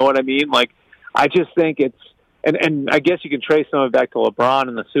 You know what I mean? I just think it's, and I guess you can trace some of it back to LeBron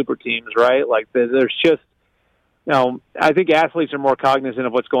and the super teams, right? There's just, I think athletes are more cognizant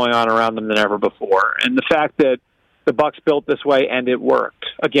of what's going on around them than ever before. And the fact that the Bucs built this way and it worked,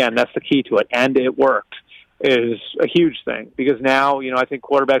 again, that's the key to it, and it worked, is a huge thing. Because now, I think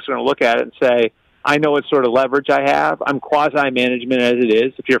quarterbacks are going to look at it and say, I know what sort of leverage I have. I'm quasi-management as it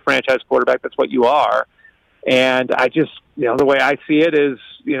is. If you're a franchise quarterback, that's what you are. And I just, the way I see it is,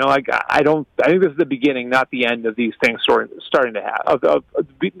 I think this is the beginning, not the end of these things starting to happen.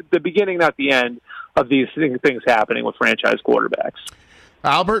 The beginning, not the end of these things happening with franchise quarterbacks.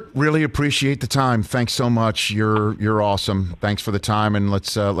 Albert, really appreciate the time. Thanks so much. You're awesome. Thanks for the time, and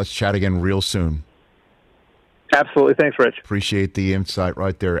let's chat again real soon. Absolutely. Thanks, Rich. Appreciate the insight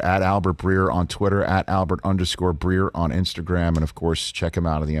right there. At Albert Breer on Twitter, at Albert_Breer on Instagram, and of course, check him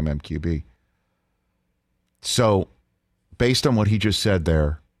out on the MMQB. So, based on what he just said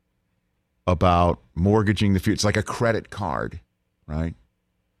there about mortgaging the future, it's like a credit card, right?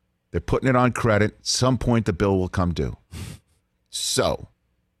 They're putting it on credit. At some point, the bill will come due. So,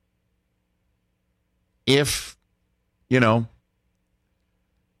 if,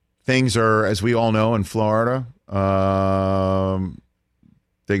 things are, as we all know in Florida,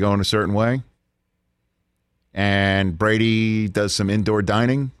 they go in a certain way, and Brady does some indoor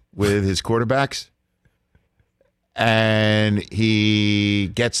dining with his quarterbacks, and he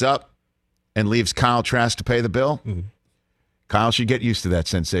gets up and leaves Kyle Trask to pay the bill. Mm-hmm. Kyle should get used to that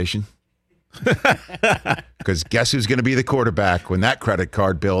sensation. Because guess who's going to be the quarterback when that credit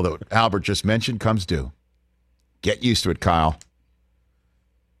card bill that Albert just mentioned comes due? Get used to it, Kyle.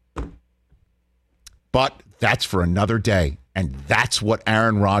 But that's for another day. And that's what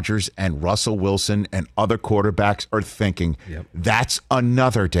Aaron Rodgers and Russell Wilson and other quarterbacks are thinking. Yep. That's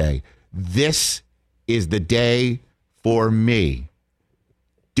another day. This is the day for me.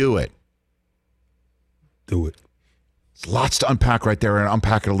 Do it. Do it. There's lots to unpack right there, and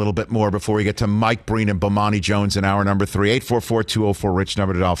unpack it a little bit more before we get to Mike Breen and Bomani Jones in hour number 3. 844-204-RICH,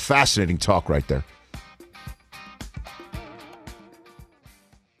 number to dial. Fascinating talk right there.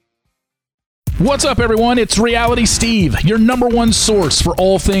 What's up, everyone? It's Reality Steve, your number one source for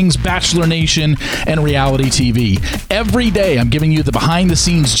all things Bachelor Nation and reality TV. Every day, I'm giving you the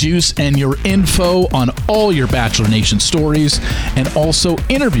behind-the-scenes juice and your info on all your Bachelor Nation stories, and also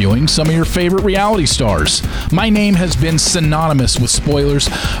interviewing some of your favorite reality stars. My name has been synonymous with spoilers,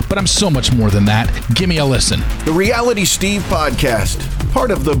 but I'm so much more than that. Give me a listen. The Reality Steve Podcast,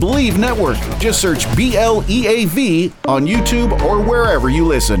 part of the Believe Network. Just search BLEAV on YouTube or wherever you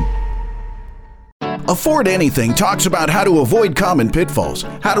listen. Afford Anything talks about how to avoid common pitfalls,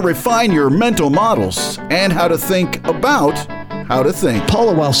 how to refine your mental models, and how to think about how to think.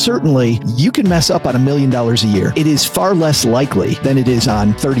 Paula, while certainly you can mess up on $1 million a year, it is far less likely than it is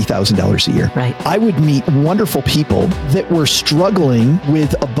on $30,000 a year. Right. I would meet wonderful people that were struggling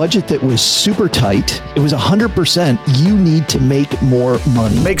with a budget that was super tight. It was 100% you need to make more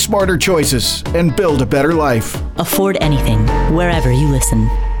money. Make smarter choices and build a better life. Afford Anything, wherever you listen.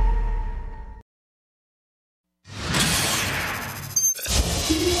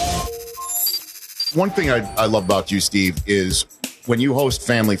 One thing I love about you, Steve, is when you host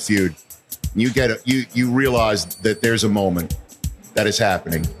Family Feud, you realize that there's a moment that is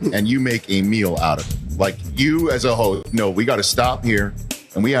happening, and you make a meal out of it. Like, you as a host, no, we got to stop here,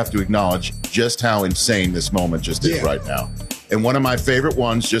 and we have to acknowledge just how insane this moment just is right now. And one of my favorite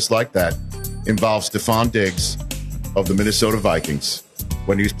ones, just like that, involves Stephon Diggs of the Minnesota Vikings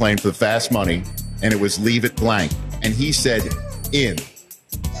when he was playing for the Fast Money, and it was leave it blank. And he said, in.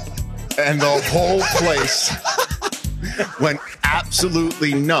 And the whole place went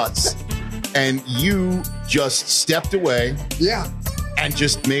absolutely nuts. And you just stepped away. Yeah. And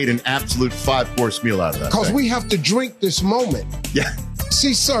just made an absolute 5-course meal out of that. Because we have to drink this moment. Yeah.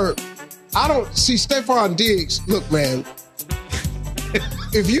 See, sir, I don't see Stephon Diggs. Look, man,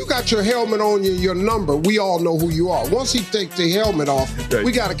 if you got your helmet on your number, we all know who you are. Once he takes the helmet off,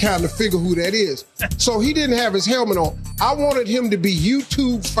 we got to kind of figure who that is. So he didn't have his helmet on. I wanted him to be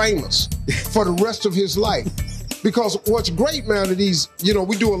YouTube famous for the rest of his life. Because what's great, man, are these,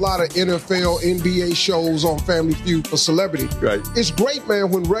 we do a lot of NFL, NBA shows on Family Feud for celebrity. Right. It's great,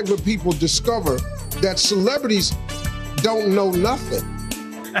 man, when regular people discover that celebrities don't know nothing.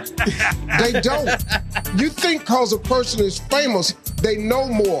 They don't. You think because a person is famous, they know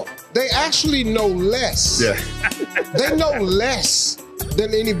more. They actually know less. Yeah. They know less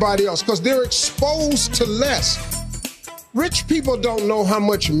than anybody else because they're exposed to less. Rich people don't know how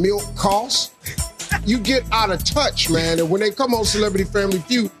much milk costs. You get out of touch, man. And when they come on Celebrity Family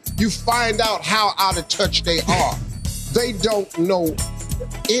Feud, you find out how out of touch they are. They don't know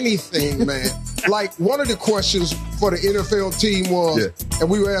anything, man. Like, one of the questions for the NFL team was, and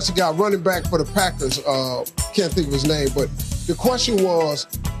we were asked a guy running back for the Packers, can't think of his name, but the question was,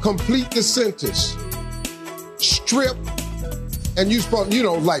 complete the sentence. Strip, and you supposed,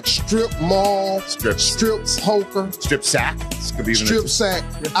 like strip mall, strip poker. Strip sack. Strip sack.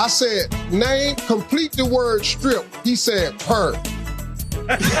 I said, complete the word strip. He said, per.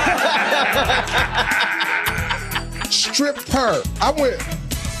 Strip per. I went,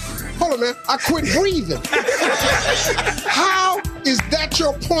 hold on, man. I quit breathing. How is that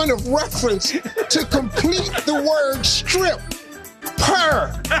your point of reference to complete the word strip?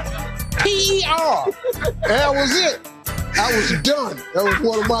 Per. P-E-R. That was it. I was done. That was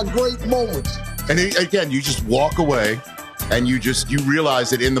one of my great moments. And again, you just walk away and you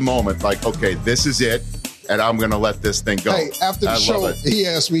realize it in the moment, like, okay, this is it, and I'm going to let this thing go. Hey, after the show, he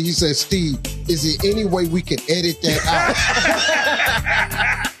asked me, he said, Steve, is there any way we can edit that out?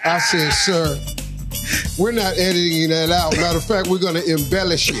 I said, sir, we're not editing that out. Matter of fact, we're going to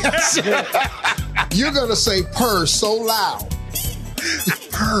embellish it. You're going to say purr so loud.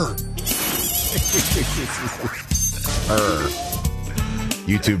 Purr.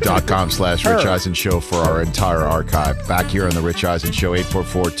 YouTube.com/Rich Eisen Show for our entire archive. Back here on the Rich Eisen Show,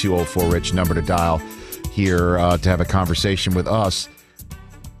 844-204-RICH, number to dial here to have a conversation with us.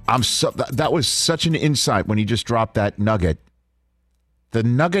 That was such an insight when he just dropped that nugget. The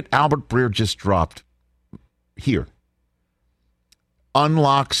nugget Albert Breer just dropped here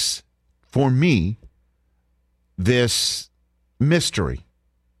unlocks, for me, this mystery.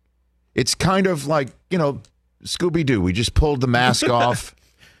 It's kind of like, Scooby-Doo. We just pulled the mask off.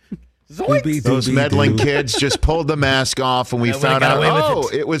 Those meddling kids just pulled the mask off, and we found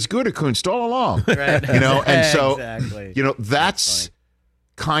out, it was Gutekunst all along. Right. And so, exactly. That's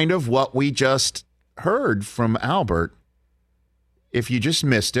kind of what we just heard from Albert. If you just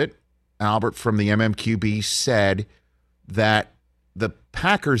missed it, Albert from the MMQB said that the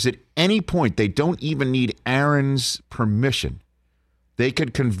Packers at any point, they don't even need Aaron's permission. They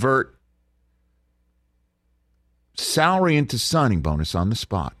could convert salary into signing bonus on the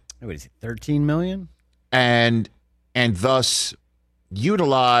spot. What is it, $13 million? And thus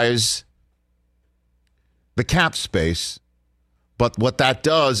utilize the cap space. But what that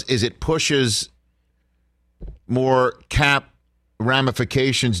does is it pushes more cap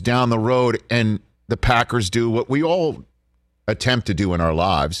ramifications down the road, and the Packers do what we all attempt to do in our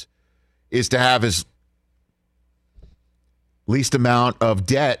lives, is to have as least amount of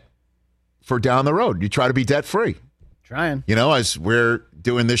debt for down the road. You try to be debt free. Trying. As we're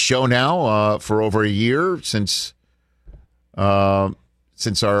doing this show now for over a year since our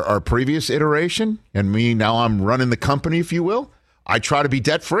previous iteration, and now I'm running the company, if you will. I try to be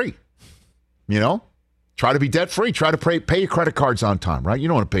debt free. Try to be debt free. Try to pay your credit cards on time, right? You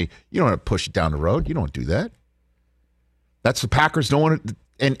don't want to pay. You don't want to push it down the road. You don't want to do that. That's the Packers don't want to.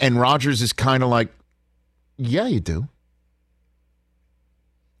 And Rodgers is kind of like, yeah, you do.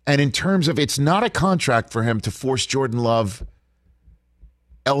 And in terms of, it's not a contract for him to force Jordan Love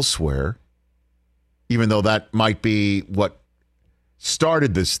elsewhere, even though that might be what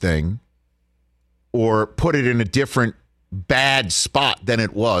started this thing. or put it in a different bad spot than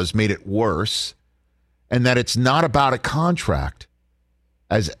it was, made it worse, and that it's not about a contract.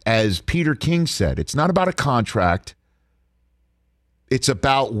 As Peter King said, it's not about a contract. It's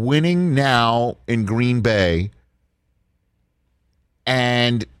about winning now in Green Bay.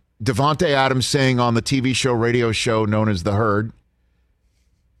 And Davante Adams saying on the TV show, radio show known as The Herd,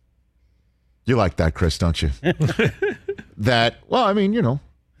 you like that, Chris, don't you? That, well, I mean,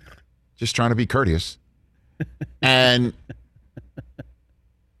 just trying to be courteous. And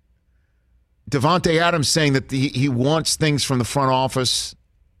Davante Adams saying that he wants things from the front office,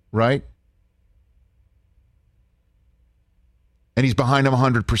 right? And he's behind him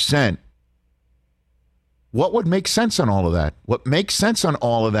 100%. What would make sense on all of that? What makes sense on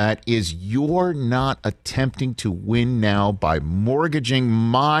all of that is you're not attempting to win now by mortgaging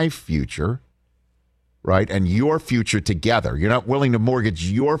my future, right, and your future together. You're not willing to mortgage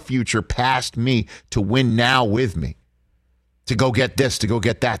your future past me to win now with me, to go get this, to go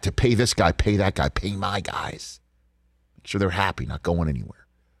get that, to pay this guy, pay that guy, pay my guys. Make sure they're happy, not going anywhere.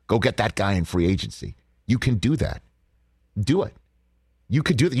 Go get that guy in free agency. You can do that. Do it. You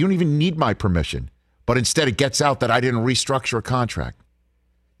could do that. You don't even need my permission. But instead it gets out that I didn't restructure a contract.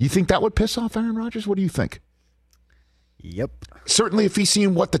 You think that would piss off Aaron Rodgers? What do you think? Yep. Certainly if he's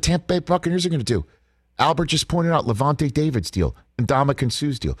seen what the Tampa Bay Buccaneers are going to do. Albert just pointed out Levante David's deal, Ndamukong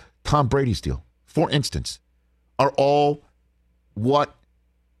Suh's deal, Tom Brady's deal, for instance, are all what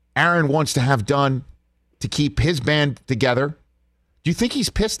Aaron wants to have done to keep his band together. Do you think he's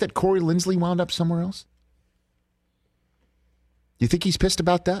pissed that Corey Linsley wound up somewhere else? Do you think he's pissed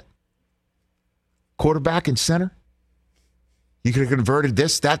about that? Quarterback and center? You could have converted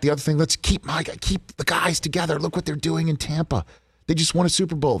this, that, the other thing. Let's keep the guys together. Look what they're doing in Tampa. They just won a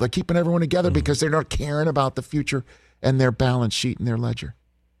Super Bowl. They're keeping everyone together because they're not caring about the future and their balance sheet and their ledger.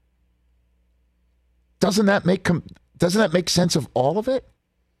 Doesn't that make sense of all of it?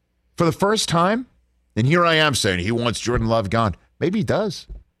 For the first time, and here I am saying he wants Jordan Love gone. Maybe he does.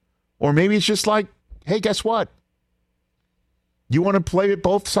 Or maybe it's just like, hey, guess what? You want to play it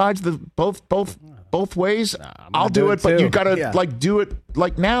both sides, both ways? I'll do it, but you got to do it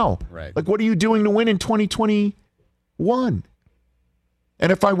like now. Right. Like, what are you doing to win in 2021?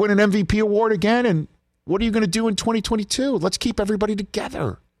 And if I win an MVP award again, and what are you going to do in 2022? Let's keep everybody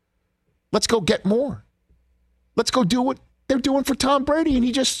together. Let's go get more. Let's go do what they're doing for Tom Brady, and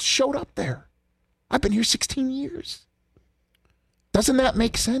he just showed up there. I've been here 16 years. Doesn't that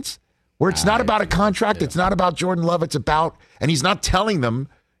make sense? Where it's not about a contract, it's not about Jordan Love, it's about, and he's not telling them,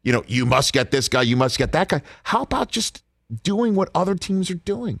 you must get this guy, you must get that guy. How about just doing what other teams are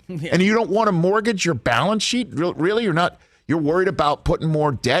doing? Yeah. And you don't want to mortgage your balance sheet? Really? You're worried about putting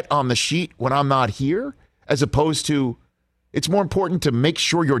more debt on the sheet when I'm not here, as opposed to, it's more important to make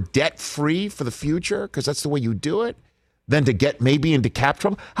sure you're debt-free for the future, because that's the way you do it, than to get maybe into cap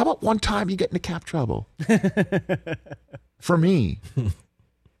trouble. How about one time you get into cap trouble? For me.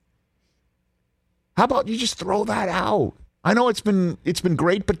 How about you just throw that out? I know it's been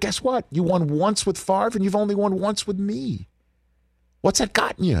great, but guess what? You won once with Favre, and you've only won once with me. What's that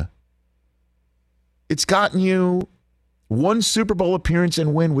gotten you? It's gotten you one Super Bowl appearance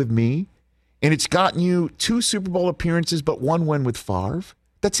and win with me, and it's gotten you 2 Super Bowl appearances but 1 win with Favre.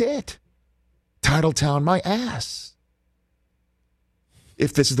 That's it. Titletown my ass.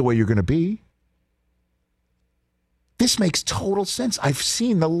 If this is the way you're going to be. This makes total sense. I've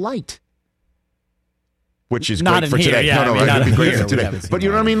seen the light. Which is not great for here, today. Yeah, no, it'd be great for today. But you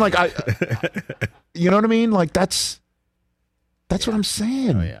know what I mean? Like you know what I mean? Like that's what I'm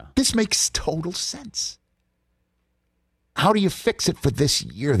saying. Oh, yeah. This makes total sense. How do you fix it for this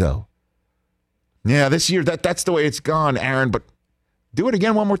year, though? Yeah, this year that's the way it's gone, Aaron. But do it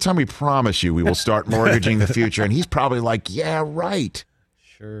again one more time. We promise you, we will start mortgaging the future. And he's probably like, yeah, right.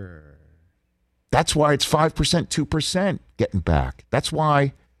 Sure. That's why it's 5%, 2% getting back. That's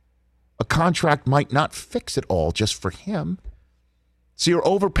why a contract might not fix it all just for him. So you're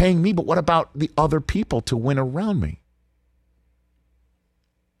overpaying me, but what about the other people to win around me?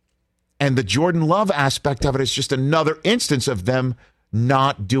 And the Jordan Love aspect of it is just another instance of them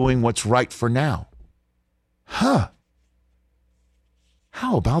not doing what's right for now. Huh.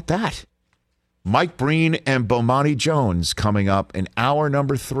 How about that? Mike Breen and Bomani Jones coming up in hour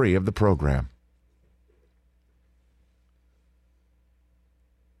number 3 of the program.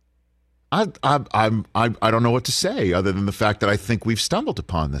 I don't know what to say other than the fact that I think we've stumbled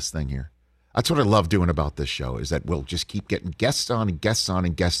upon this thing here. That's what I love doing about this show, is that we'll just keep getting guests on and guests on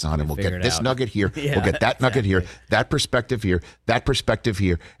and guests on, and we'll get this nugget here, we'll get that nugget here, that perspective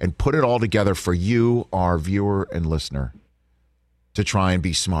here, and put it all together for you, our viewer and listener, to try and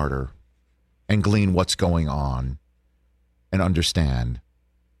be smarter and glean what's going on and understand.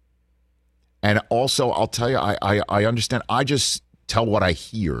 And also, I'll tell you, I understand. I just tell what I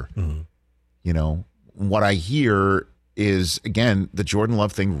hear. Mm-hmm. You know, what I hear is, again, the Jordan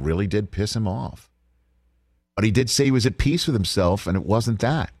Love thing really did piss him off. But he did say he was at peace with himself, and it wasn't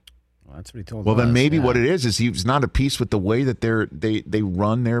that. Well, that's what he told Well, us, then maybe yeah. what it is he was not at peace with the way that they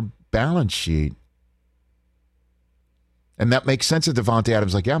run their balance sheet. And that makes sense. If Devontae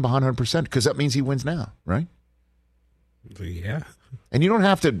Adams like, yeah, I'm 100%, because that means he wins now, right? Yeah. And you don't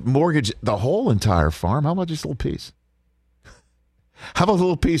have to mortgage the whole entire farm. How about just a little piece? How about a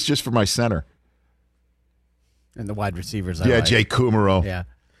little piece just for my center? And the wide receivers. Jay Kumaro. Yeah.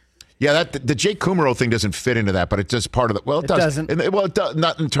 Yeah, the Jay Kumaro thing doesn't fit into that, but it's just part of the. Well, it does. Doesn't. Well, it does,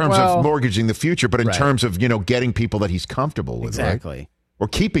 not in terms of mortgaging the future, but in Right. terms of getting people that he's comfortable with, Exactly. right? Or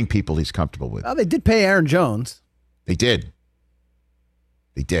keeping people he's comfortable with. Well, they did pay Aaron Jones. They did.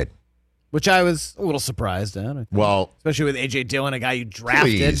 Which I was a little surprised at. Well, especially with A.J. Dillon, a guy you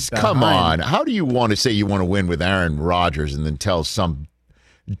drafted. Please, come on. How do you want to say you want to win with Aaron Rodgers and then tell some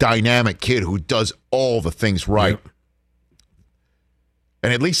dynamic kid who does all the things right? Yep.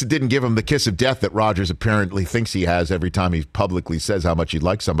 And at least it didn't give him the kiss of death that Rodgers apparently thinks he has every time he publicly says how much he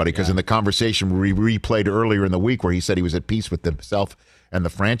likes somebody. Because in the conversation we replayed earlier in the week where he said he was at peace with himself and the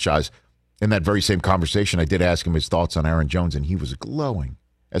franchise, in that very same conversation, I did ask him his thoughts on Aaron Jones, and he was glowing,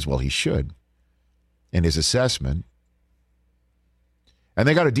 as well he should, in his assessment. And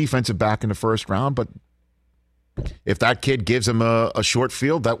they got a defensive back in the first round, but if that kid gives him a short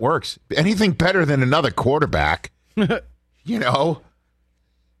field, that works. Anything better than another quarterback,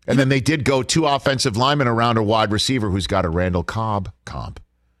 And then they did go 2 offensive linemen around a wide receiver who's got a Randall Cobb comp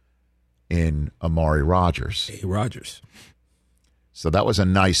in Amari Rodgers. Hey, Rodgers. So that was a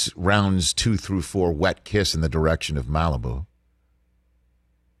nice rounds 2 through 4 wet kiss in the direction of Malibu.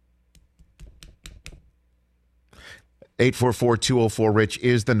 844-204-RICH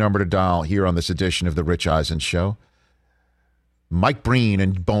is the number to dial here on this edition of the Rich Eisen Show. Mike Breen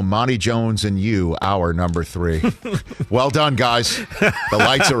and Bomani Jones and you, hour number 3. Well done, guys. The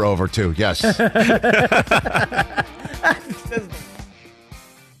lights are over, too. Yes.